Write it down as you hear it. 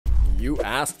You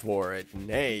asked for it,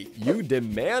 nay, you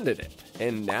demanded it,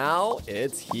 and now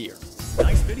it's here.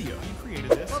 Nice video. You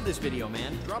created this. Love this video,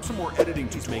 man. Drop some more editing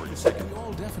to make the second. We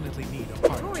all definitely need a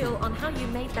part Tutorial 2. on how you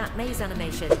made that maze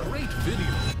animation. Great video.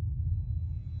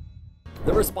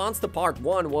 The response to part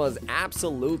 1 was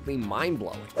absolutely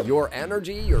mind-blowing. Your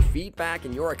energy, your feedback,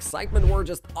 and your excitement were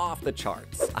just off the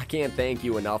charts. I can't thank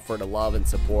you enough for the love and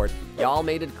support. Y'all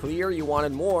made it clear you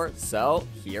wanted more, so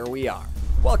here we are.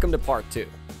 Welcome to part 2.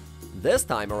 This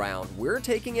time around, we're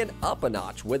taking it up a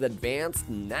notch with advanced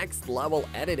next-level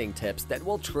editing tips that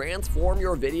will transform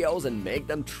your videos and make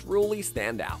them truly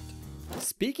stand out.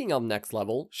 Speaking of next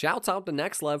level, shouts out to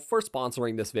NextLev for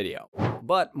sponsoring this video,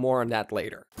 but more on that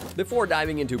later. Before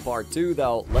diving into part 2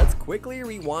 though, let's quickly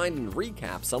rewind and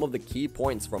recap some of the key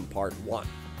points from part 1.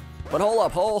 But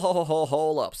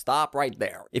hold up, stop right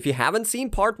there. If you haven't seen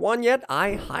part 1 yet,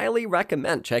 I highly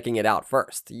recommend checking it out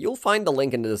first. You'll find the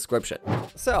link in the description.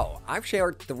 So, I've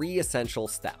shared 3 essential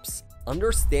steps: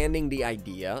 understanding the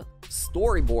idea,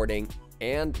 storyboarding,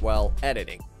 and, well,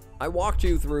 editing. I walked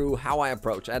you through how I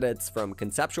approach edits, from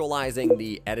conceptualizing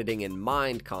the editing in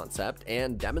mind concept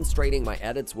and demonstrating my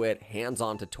edits with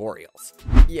hands-on tutorials.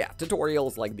 Yeah,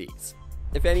 tutorials like these.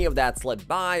 If any of that slipped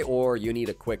by or you need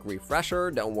a quick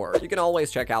refresher, don't worry. You can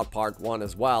always check out part 1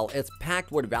 as well. It's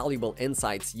packed with valuable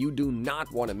insights you do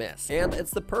not want to miss, and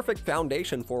it's the perfect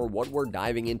foundation for what we're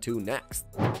diving into next.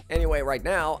 Anyway, right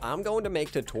now, I'm going to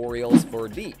make tutorials for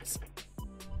these.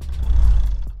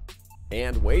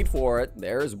 And wait for it,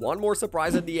 there's one more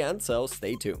surprise at the end, so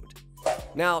stay tuned.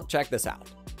 Now, check this out.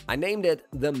 I named it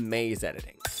the maze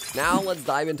editing. Now let's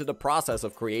dive into the process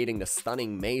of creating the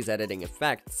stunning maze editing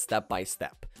effect step by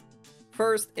step.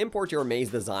 First, import your maze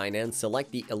design and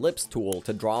select the ellipse tool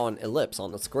to draw an ellipse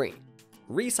on the screen.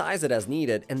 Resize it as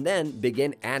needed and then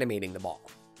begin animating the ball.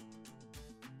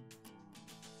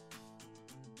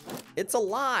 It's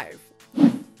alive!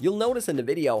 You'll notice in the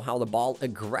video how the ball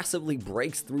aggressively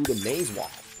breaks through the maze wall,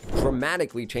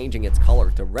 dramatically changing its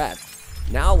color to red.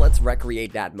 Now let's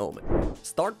recreate that moment.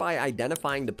 Start by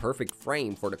identifying the perfect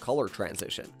frame for the color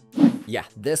transition. Yeah,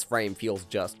 this frame feels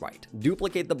just right.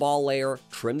 Duplicate the ball layer,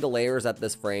 trim the layers at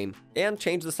this frame, and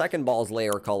change the second ball's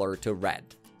layer color to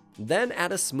red. Then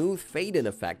add a smooth fade-in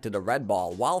effect to the red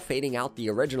ball while fading out the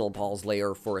original ball's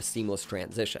layer for a seamless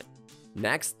transition.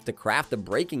 Next, to craft the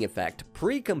breaking effect,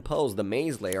 pre-compose the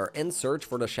maze layer and search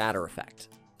for the shatter effect.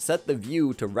 Set the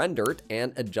view to rendered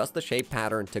and adjust the shape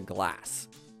pattern to glass.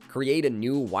 Create a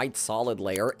new white solid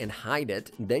layer and hide it,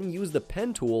 then use the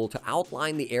pen tool to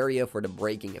outline the area for the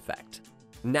breaking effect.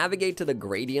 Navigate to the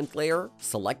gradient layer,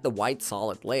 select the white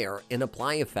solid layer, and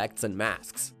apply effects and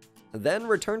masks. Then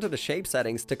return to the shape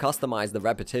settings to customize the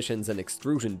repetitions and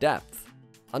extrusion depth.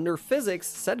 Under physics,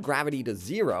 set gravity to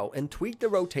 0 and tweak the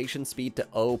rotation speed to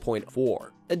 0.4,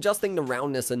 adjusting the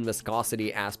roundness and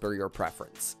viscosity as per your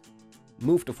preference.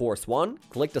 Move to force 1,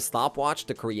 click the stopwatch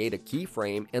to create a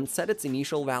keyframe and set its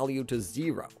initial value to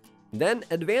 0. Then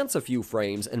advance a few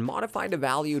frames and modify the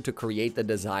value to create the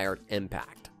desired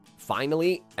impact.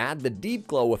 Finally, add the deep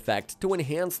glow effect to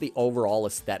enhance the overall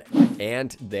aesthetic.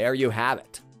 And there you have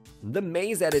it. The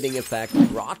maze editing effect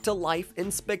brought to life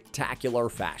in spectacular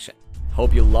fashion.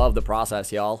 Hope you love the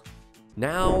process, y'all.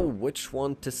 Now, which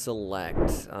one to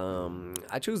select?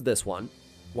 I choose this one.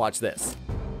 Watch this.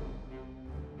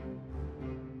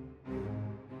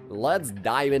 Let's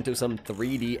dive into some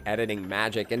 3D editing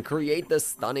magic and create this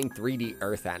stunning 3D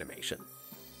Earth animation.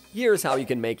 Here's how you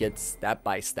can make it step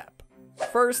by step.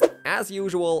 First, as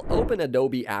usual, open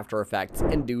Adobe After Effects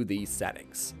and do these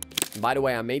settings. By the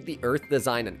way, I made the Earth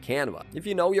design in Canva. If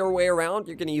you know your way around,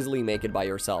 you can easily make it by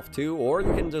yourself too, or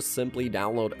you can just simply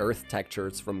download Earth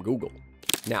textures from Google.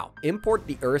 Now, import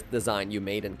the Earth design you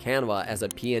made in Canva as a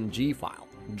PNG file,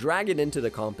 drag it into the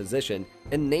composition,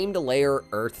 and name the layer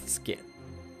Earth Skin.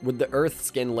 With the Earth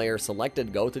Skin layer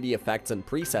selected, go to the Effects and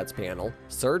Presets panel,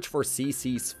 search for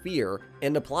CC Sphere,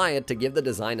 and apply it to give the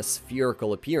design a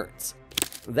spherical appearance.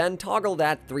 Then toggle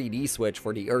that 3D switch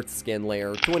for the Earth Skin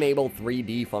layer to enable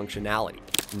 3D functionality.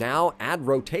 Now add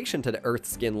rotation to the Earth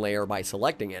Skin layer by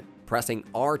selecting it, pressing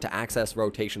R to access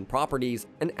rotation properties,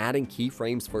 and adding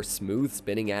keyframes for smooth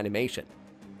spinning animation.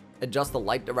 Adjust the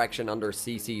light direction under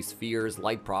CC Sphere's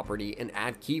light property and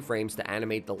add keyframes to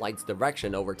animate the light's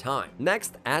direction over time.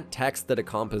 Next, add text to the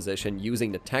composition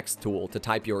using the text tool to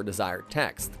type your desired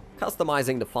text,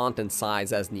 customizing the font and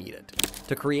size as needed.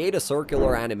 To create a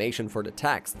circular animation for the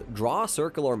text, draw a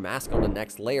circular mask on the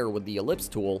next layer with the ellipse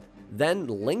tool, then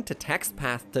link the text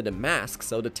path to the mask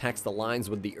so the text aligns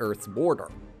with the Earth's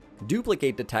border.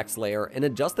 Duplicate the text layer and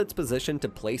adjust its position to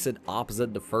place it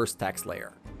opposite the first text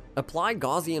layer. Apply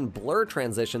Gaussian blur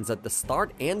transitions at the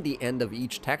start and the end of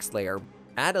each text layer.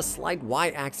 Add a slight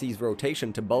y-axis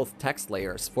rotation to both text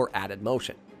layers for added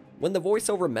motion. When the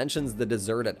voiceover mentions the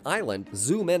deserted island,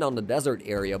 zoom in on the desert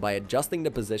area by adjusting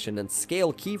the position and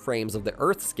scale keyframes of the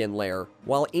earth skin layer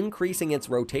while increasing its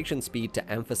rotation speed to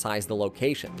emphasize the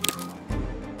location.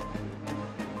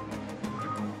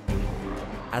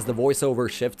 As the voiceover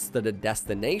shifts to the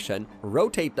destination,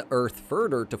 rotate the earth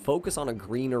further to focus on a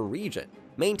greener region,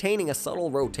 maintaining a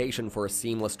subtle rotation for a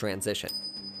seamless transition.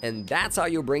 And that's how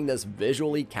you bring this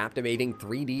visually captivating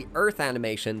 3D earth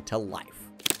animation to life.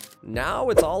 Now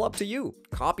it's all up to you.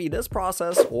 Copy this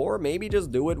process or maybe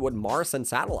just do it with Mars and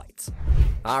satellites.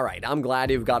 Alright, I'm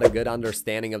glad you've got a good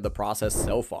understanding of the process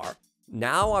so far.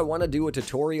 Now I want to do a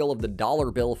tutorial of the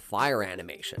dollar bill fire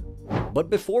animation. But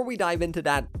before we dive into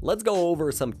that, let's go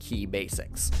over some key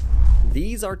basics.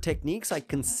 These are techniques I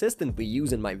consistently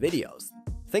use in my videos.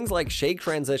 Things like shake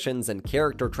transitions and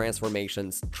character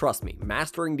transformations. Trust me,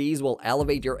 mastering these will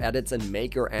elevate your edits and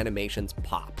make your animations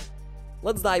pop.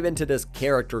 Let's dive into this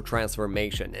character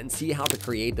transformation and see how to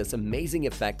create this amazing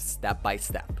effect step by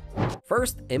step.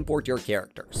 First, import your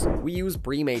characters. We use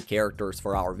pre-made characters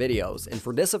for our videos, and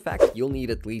for this effect, you'll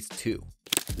need at least 2.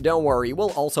 Don't worry,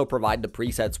 we'll also provide the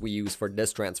presets we use for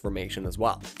this transformation as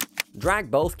well.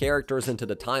 Drag both characters into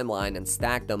the timeline and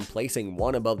stack them, placing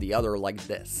one above the other like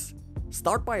this.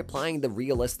 Start by applying the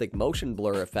realistic motion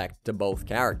blur effect to both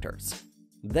characters.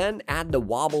 Then add the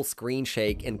wobble screen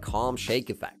shake and calm shake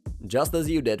effect, just as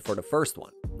you did for the first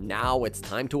one. Now it's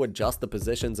time to adjust the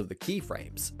positions of the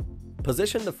keyframes.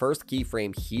 Position the first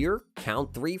keyframe here,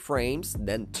 count 3 frames,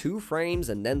 then 2 frames,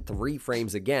 and then 3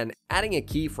 frames again, adding a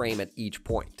keyframe at each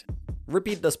point.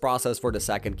 Repeat this process for the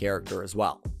second character as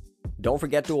well. Don't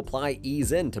forget to apply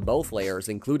ease in to both layers,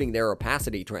 including their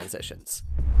opacity transitions.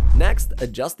 Next,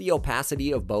 adjust the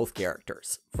opacity of both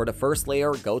characters. For the first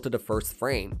layer, go to the first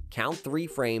frame, count 3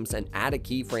 frames, and add a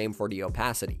keyframe for the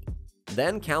opacity.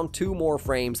 Then count 2 more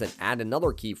frames and add another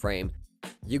keyframe.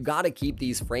 You gotta keep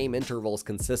these frame intervals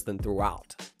consistent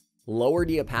throughout. Lower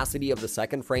the opacity of the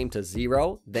second frame to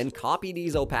 0, then copy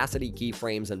these opacity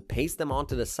keyframes and paste them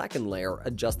onto the second layer,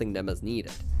 adjusting them as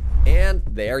needed. And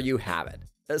there you have it,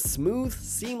 a smooth,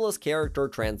 seamless character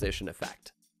transition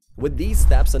effect. With these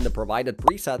steps and the provided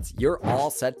presets, you're all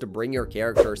set to bring your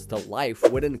characters to life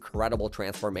with incredible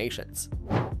transformations.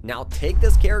 Now take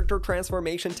this character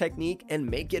transformation technique and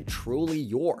make it truly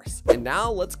yours. And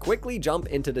now let's quickly jump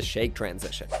into the shake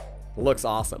transition. Looks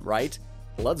awesome, right?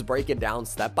 Let's break it down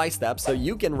step by step so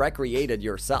you can recreate it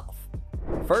yourself.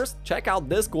 First, check out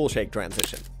this cool shake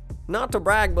transition. Not to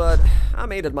brag, but I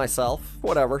made it myself.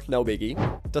 Whatever, no biggie.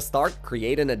 To start,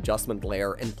 create an adjustment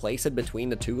layer and place it between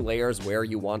the 2 layers where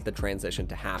you want the transition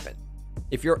to happen.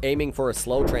 If you're aiming for a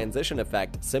slow transition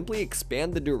effect, simply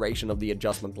expand the duration of the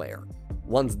adjustment layer.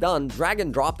 Once done, drag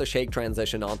and drop the shake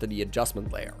transition onto the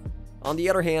adjustment layer. On the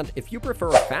other hand, if you prefer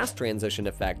a fast transition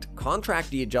effect, contract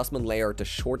the adjustment layer to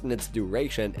shorten its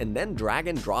duration and then drag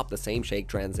and drop the same shake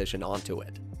transition onto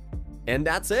it. And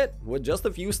that's it! With just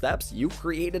a few steps, you've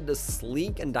created this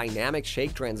sleek and dynamic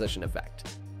shake transition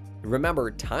effect.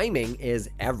 Remember, timing is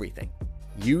everything.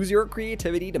 Use your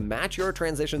creativity to match your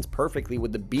transitions perfectly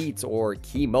with the beats or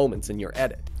key moments in your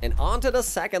edit. And on to the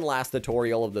second last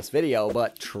tutorial of this video,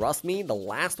 but trust me, the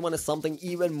last one is something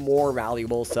even more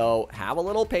valuable, so have a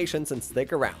little patience and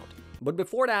stick around. But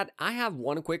before that, I have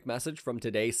one quick message from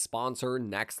today's sponsor,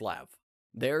 NextLev.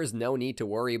 There's no need to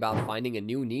worry about finding a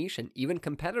new niche and even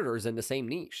competitors in the same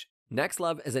niche.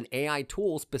 NextLev is an AI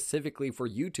tool specifically for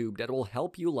YouTube that will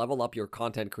help you level up your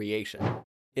content creation.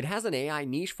 It has an AI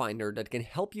niche finder that can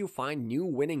help you find new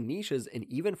winning niches and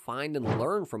even find and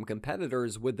learn from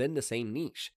competitors within the same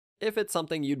niche. If it's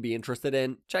something you'd be interested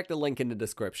in, check the link in the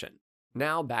description.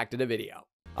 Now back to the video.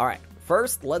 Alright,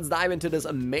 first let's dive into this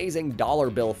amazing dollar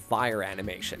bill fire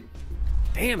animation.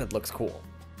 Damn, it looks cool.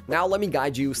 Now let me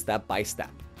guide you step by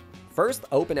step. First,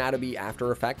 open Adobe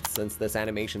After Effects since this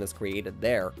animation is created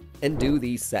there, and do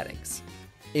these settings.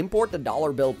 Import the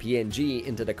dollar bill PNG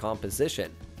into the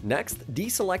composition. Next,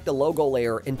 deselect the logo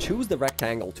layer and choose the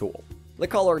rectangle tool. The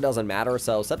color doesn't matter,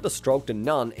 so set the stroke to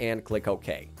none and click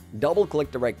OK.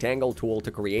 Double-click the rectangle tool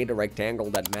to create a rectangle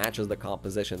that matches the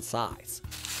composition size.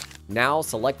 Now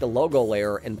select the logo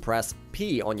layer and press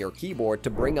P on your keyboard to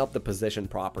bring up the position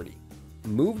property.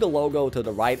 Move the logo to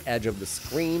the right edge of the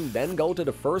screen, then go to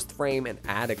the first frame and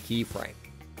add a keyframe.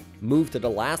 Move to the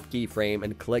last keyframe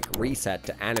and click Reset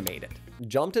to animate it.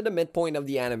 Jump to the midpoint of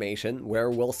the animation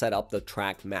where we'll set up the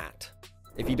track matte.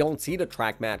 If you don't see the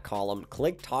track matte column,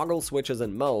 click Toggle Switches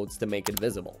and Modes to make it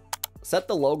visible. Set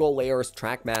the logo layer's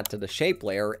track matte to the shape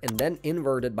layer and then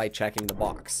invert it by checking the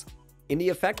box. In the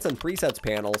Effects and Presets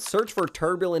panel, search for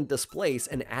Turbulent Displace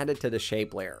and add it to the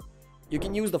shape layer. You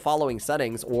can use the following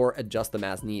settings or adjust them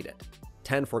as needed.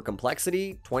 10 for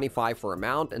complexity, 25 for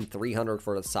amount, and 300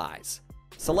 for the size.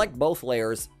 Select both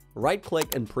layers,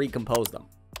 right-click and pre-compose them.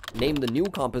 Name the new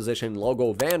composition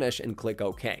Logo Vanish and click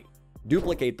OK.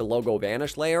 Duplicate the Logo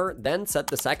Vanish layer, then set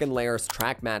the second layer's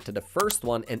track matte to the first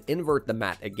one and invert the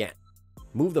matte again.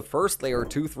 Move the first layer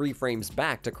 2-3 frames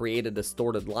back to create a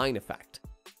distorted line effect.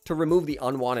 To remove the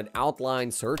unwanted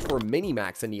outline, search for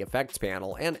Minimax in the Effects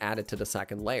panel and add it to the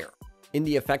second layer. In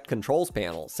the Effect Controls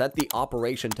panel, set the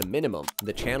operation to minimum,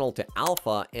 the channel to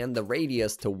alpha, and the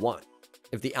radius to 1.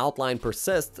 If the outline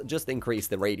persists, just increase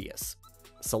the radius.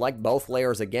 Select both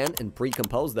layers again and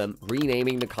pre-compose them,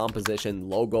 renaming the composition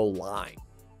Logo Line.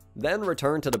 Then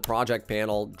return to the project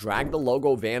panel, drag the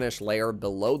Logo Vanish layer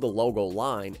below the logo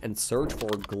line, and search for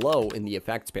Glow in the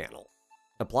Effects panel.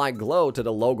 Apply Glow to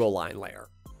the logo line layer.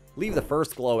 Leave the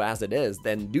first glow as it is,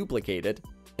 then duplicate it,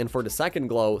 and for the second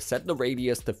glow, set the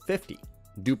radius to 50.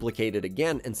 Duplicate it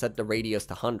again and set the radius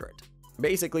to 100.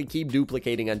 Basically, keep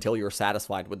duplicating until you're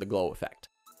satisfied with the glow effect.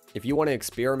 If you want to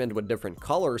experiment with different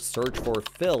colors, search for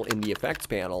Fill in the Effects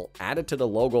panel, add it to the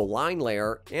logo line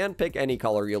layer, and pick any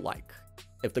color you like.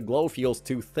 If the glow feels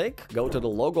too thick, go to the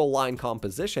logo line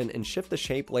composition and shift the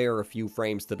shape layer a few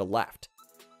frames to the left.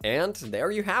 And there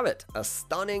you have it, a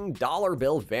stunning dollar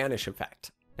bill vanish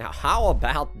effect. Now, how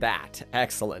about that?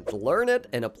 Excellent. Learn it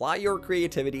and apply your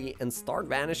creativity and start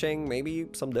vanishing maybe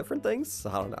some different things?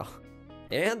 I don't know.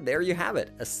 And there you have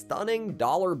it, a stunning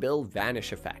dollar bill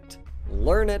vanish effect.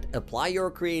 Learn it, apply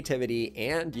your creativity,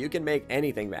 and you can make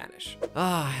anything vanish.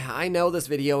 I know this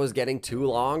video is getting too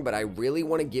long, but I really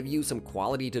want to give you some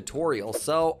quality tutorials,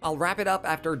 so I'll wrap it up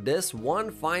after this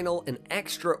one final and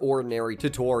extraordinary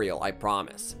tutorial, I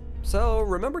promise. So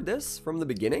remember this from the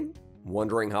beginning?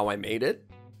 Wondering how I made it?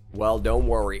 Well, don't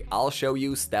worry, I'll show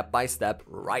you step by step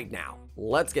right now.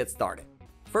 Let's get started.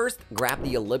 First, grab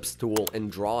the ellipse tool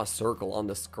and draw a circle on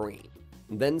the screen.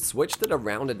 Then switch to the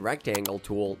rounded rectangle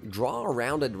tool, draw a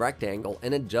rounded rectangle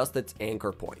and adjust its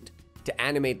anchor point. To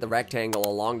animate the rectangle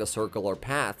along the circular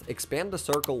path, expand the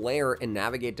circle layer and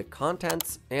navigate to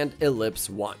Contents and Ellipse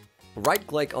 1.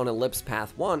 Right-click on Ellipse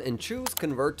Path 1 and choose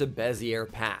Convert to Bezier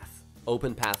Path.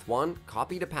 Open Path 1,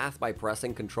 copy the path by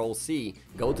pressing Ctrl-C,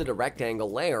 go to the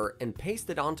rectangle layer and paste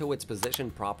it onto its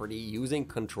position property using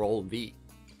Ctrl-V.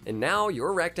 And now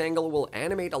your rectangle will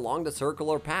animate along the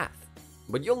circular path.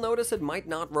 But you'll notice it might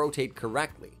not rotate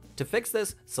correctly. To fix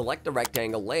this, select the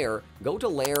rectangle layer, go to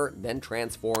Layer, then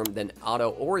Transform, then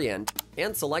Auto Orient,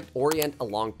 and select Orient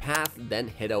Along Path, then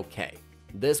hit OK.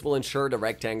 This will ensure the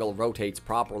rectangle rotates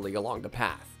properly along the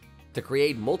path. To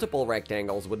create multiple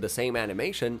rectangles with the same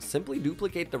animation, simply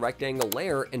duplicate the rectangle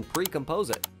layer and pre-compose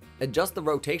it. Adjust the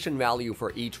rotation value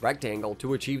for each rectangle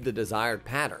to achieve the desired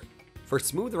pattern. For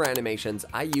smoother animations,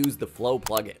 I use the Flow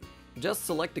plugin. Just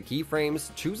select the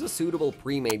keyframes, choose a suitable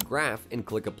pre-made graph, and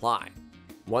click Apply.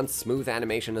 Once smooth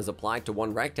animation is applied to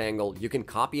one rectangle, you can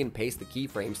copy and paste the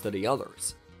keyframes to the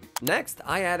others. Next,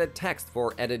 I added text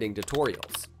for editing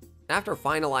tutorials. After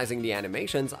finalizing the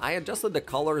animations, I adjusted the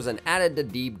colors and added the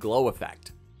deep glow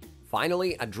effect.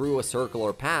 Finally, I drew a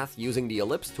circular path using the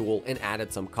ellipse tool and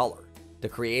added some color. To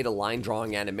create a line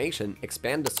drawing animation,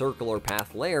 expand the circular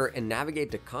path layer and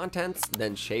navigate to Contents,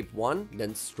 then Shape 1,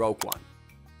 then Stroke 1.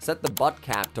 Set the butt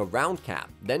cap to round cap,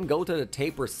 then go to the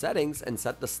taper settings and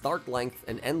set the start length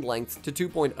and end length to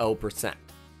 2.0%.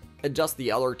 Adjust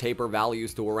the other taper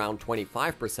values to around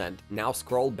 25%. Now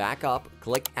scroll back up,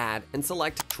 click Add, and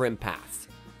select Trim Paths.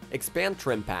 Expand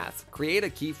Trim Paths, create a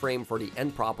keyframe for the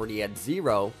end property at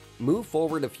 0, move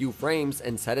forward a few frames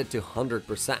and set it to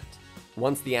 100%.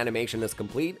 Once the animation is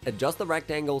complete, adjust the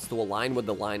rectangles to align with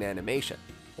the line animation.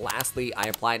 Lastly, I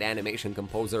applied Animation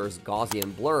Composer's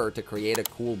Gaussian blur to create a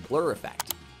cool blur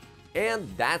effect. And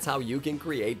that's how you can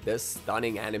create this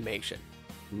stunning animation.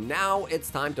 Now it's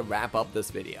time to wrap up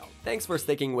this video. Thanks for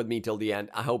sticking with me till the end.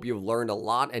 I hope you've learned a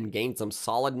lot and gained some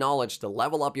solid knowledge to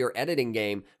level up your editing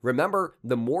game. Remember,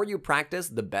 the more you practice,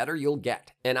 the better you'll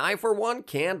get. And I, for one,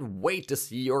 can't wait to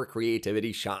see your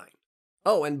creativity shine.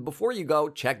 Oh, and before you go,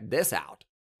 check this out.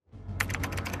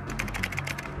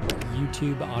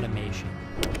 YouTube automation.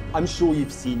 I'm sure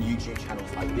you've seen YouTube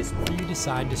channels like this one. You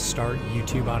decide to start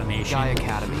YouTube automation. Guy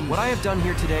Academy. What I have done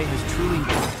here today has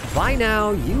truly... By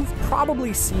now, you've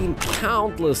probably seen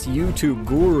countless YouTube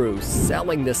gurus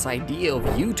selling this idea of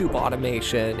YouTube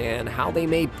automation and how they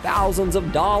made thousands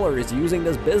of dollars using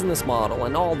this business model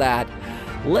and all that.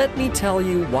 let me tell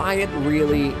you why it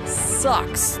really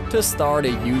sucks to start a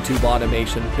YouTube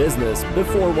automation business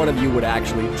before one of you would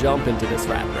actually jump into this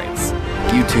rat race.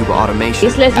 YouTube automation.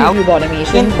 It's less YouTube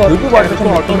automation for YouTube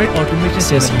automation.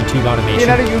 Says YouTube automation.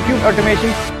 YouTube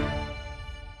automation.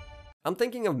 I'm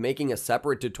thinking of making a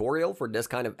separate tutorial for this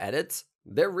kind of edits.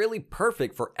 They're really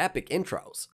perfect for epic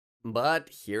intros. But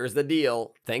here's the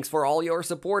deal. Thanks for all your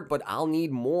support, but I'll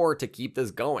need more to keep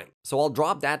this going. So I'll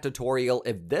drop that tutorial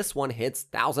if this one hits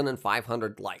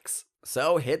 1,500 likes.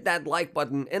 So hit that like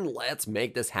button and let's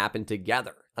make this happen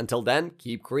together. Until then,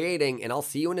 keep creating and I'll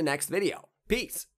see you in the next video. Peace.